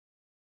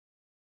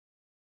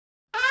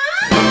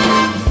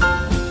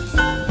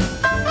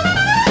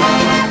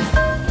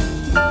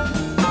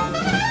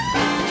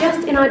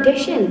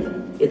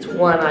audition. It's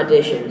one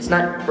audition. It's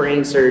not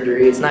brain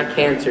surgery, it's not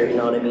cancer, you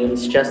know what I mean?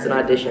 It's just an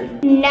audition.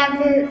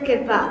 Never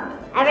give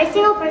up. Every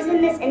single person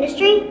in this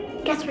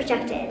industry gets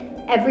rejected.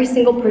 Every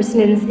single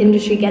person in this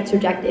industry gets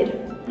rejected.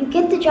 You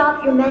get the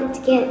job you're meant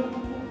to get.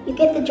 You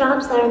get the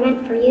jobs that are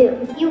meant for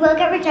you. You will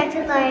get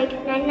rejected like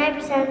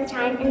 99% of the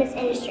time in this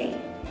industry.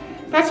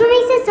 That's what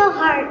makes it so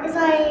hard, is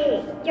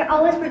like, you're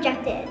always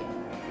rejected.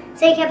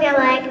 So you can't be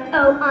like,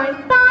 oh, I'm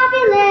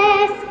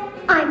fabulous,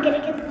 I'm gonna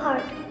get the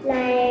part.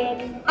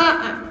 Like,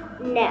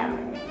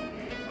 no.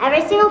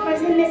 Every single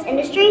person in this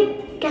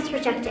industry gets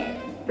rejected.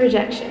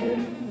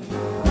 Rejection.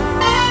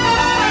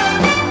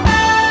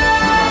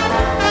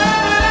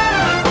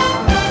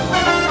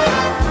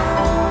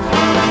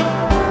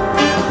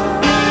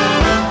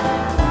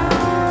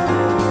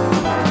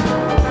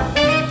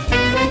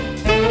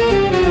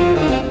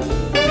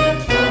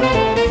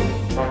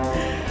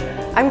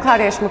 I'm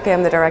Claudia Schmuckli,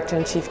 I'm the Director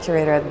and Chief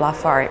Curator at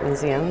Blaffer Art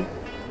Museum.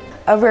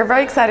 We're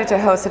very excited to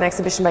host an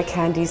exhibition by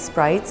Candice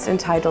Breitz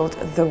entitled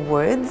The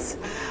Woods.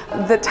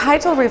 The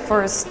title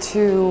refers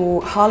to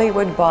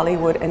Hollywood,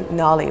 Bollywood and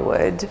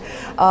Nollywood,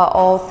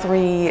 all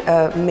three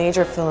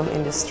major film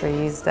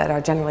industries that are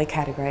generally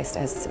categorized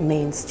as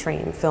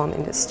mainstream film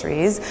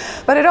industries.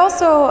 But it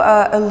also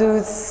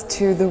alludes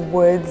to the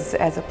woods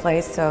as a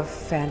place of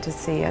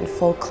fantasy and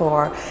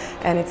folklore,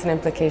 and it's an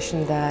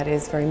implication that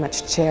is very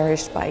much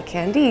cherished by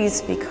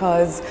Candice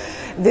because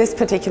this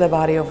particular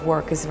body of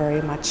work is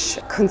very much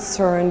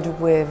concerned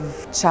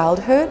with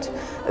childhood,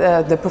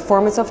 the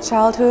performance of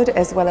childhood,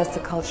 as well as the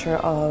culture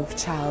of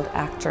child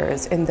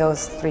actors in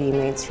those three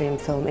mainstream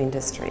film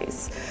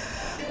industries.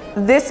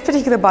 This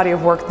particular body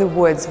of work, The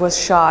Woods, was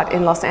shot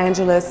in Los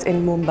Angeles,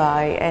 in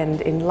Mumbai and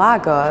in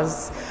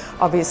Lagos,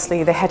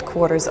 obviously the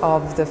headquarters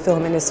of the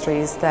film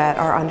industries that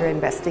are under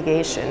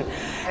investigation.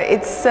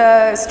 It's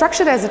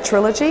structured as a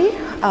trilogy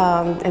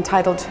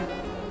entitled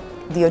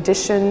The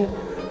Audition,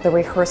 The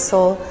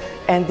Rehearsal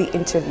and The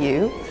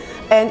Interview.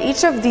 And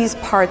each of these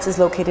parts is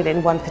located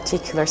in one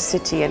particular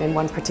city and in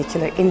one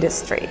particular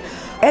industry.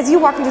 As you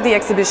walk into the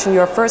exhibition,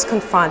 you're first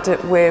confronted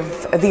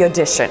with the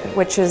audition,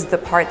 which is the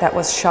part that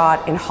was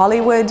shot in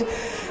Hollywood,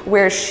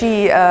 where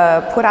she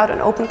put out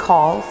an open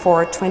call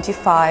for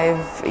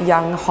 25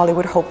 young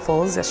Hollywood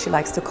hopefuls, as she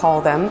likes to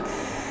call them,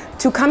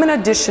 to come and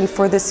audition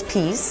for this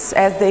piece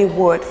as they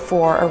would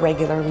for a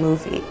regular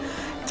movie.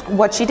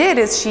 What she did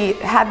is she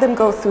had them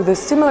go through the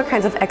similar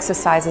kinds of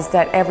exercises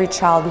that every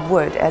child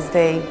would as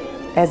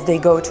they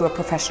go to a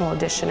professional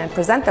audition and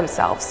present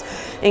themselves,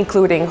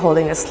 including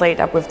holding a slate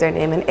up with their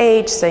name and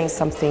age, saying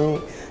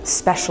something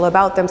special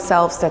about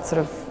themselves that sort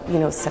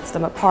of, sets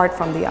them apart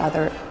from the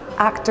other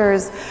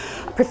actors,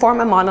 perform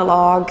a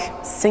monologue,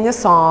 sing a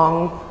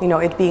song.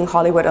 It being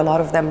Hollywood, a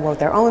lot of them wrote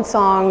their own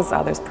songs,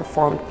 others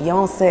performed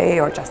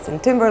Beyonce or Justin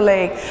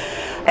Timberlake,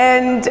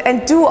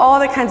 and do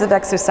all the kinds of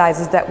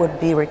exercises that would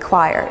be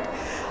required.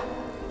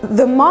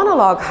 The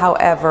monologue,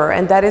 however,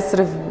 and that is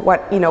sort of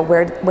what,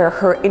 where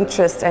her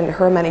interest and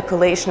her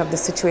manipulation of the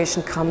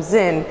situation comes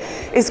in,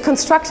 is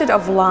constructed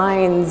of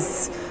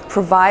lines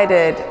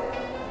provided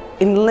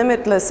in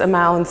limitless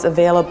amounts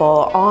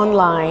available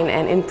online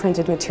and in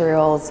printed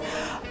materials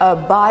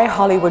by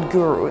Hollywood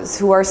gurus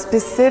who are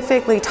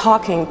specifically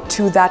talking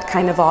to that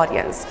kind of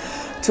audience.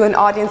 To an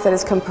audience that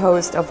is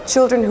composed of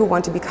children who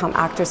want to become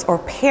actors or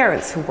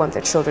parents who want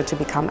their children to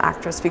become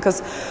actors,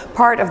 because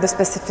part of the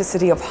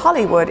specificity of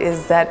Hollywood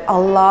is that a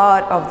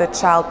lot of the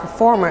child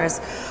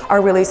performers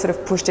are really sort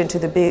of pushed into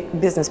the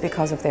business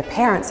because of their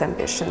parents'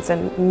 ambitions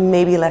and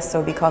maybe less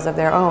so because of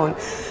their own.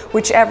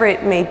 Whichever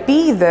it may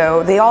be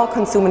though, they all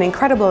consume an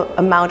incredible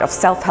amount of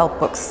self-help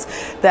books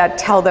that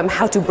tell them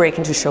how to break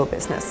into show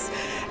business.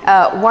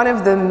 One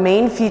of the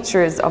main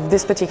features of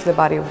this particular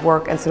body of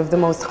work, and sort of the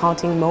most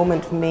haunting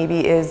moment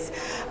maybe, is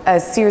a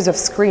series of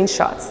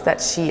screenshots that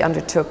she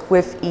undertook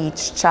with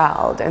each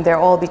child, and they're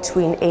all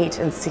between 8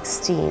 and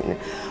 16,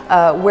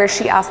 where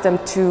she asked them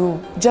to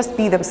just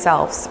be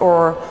themselves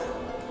or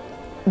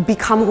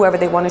become whoever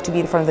they wanted to be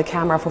in front of the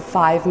camera for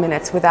 5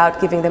 minutes without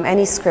giving them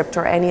any script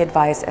or any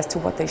advice as to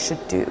what they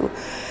should do.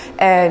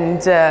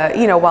 And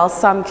while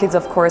some kids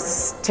of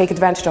course take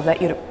advantage of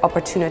that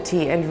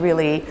opportunity and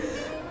really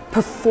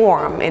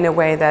perform in a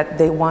way that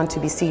they want to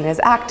be seen as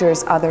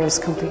actors, others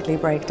completely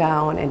break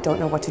down and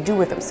don't know what to do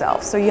with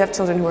themselves. So you have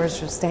children who are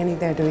just standing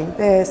there doing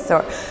this,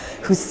 or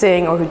who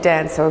sing or who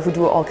dance or who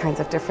do all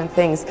kinds of different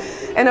things.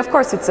 And of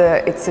course it's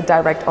a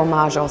direct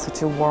homage also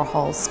to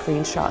Warhol's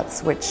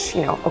screenshots, which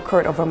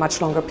occurred over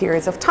much longer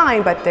periods of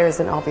time, but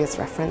there's an obvious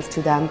reference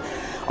to them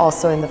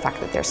also in the fact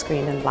that they're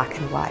screened in black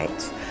and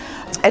white.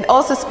 And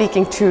also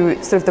speaking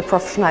to sort of the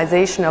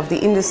professionalization of the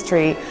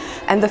industry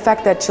and the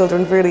fact that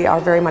children really are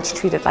very much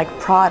treated like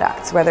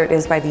products, whether it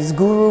is by these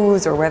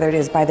gurus or whether it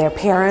is by their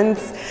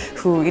parents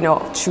who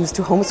choose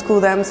to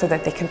homeschool them so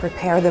that they can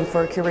prepare them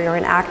for a career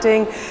in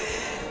acting,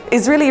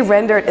 is really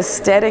rendered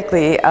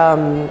aesthetically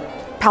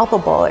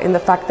palpable in the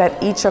fact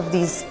that each of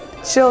these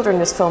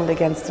children is filmed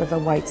against sort of a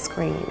white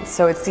screen.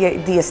 So it's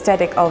the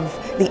aesthetic of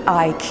the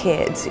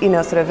iKid, you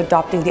know, sort of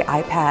adopting the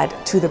iPad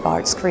to the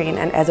large screen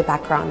and as a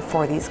background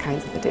for these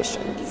kinds of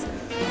editions.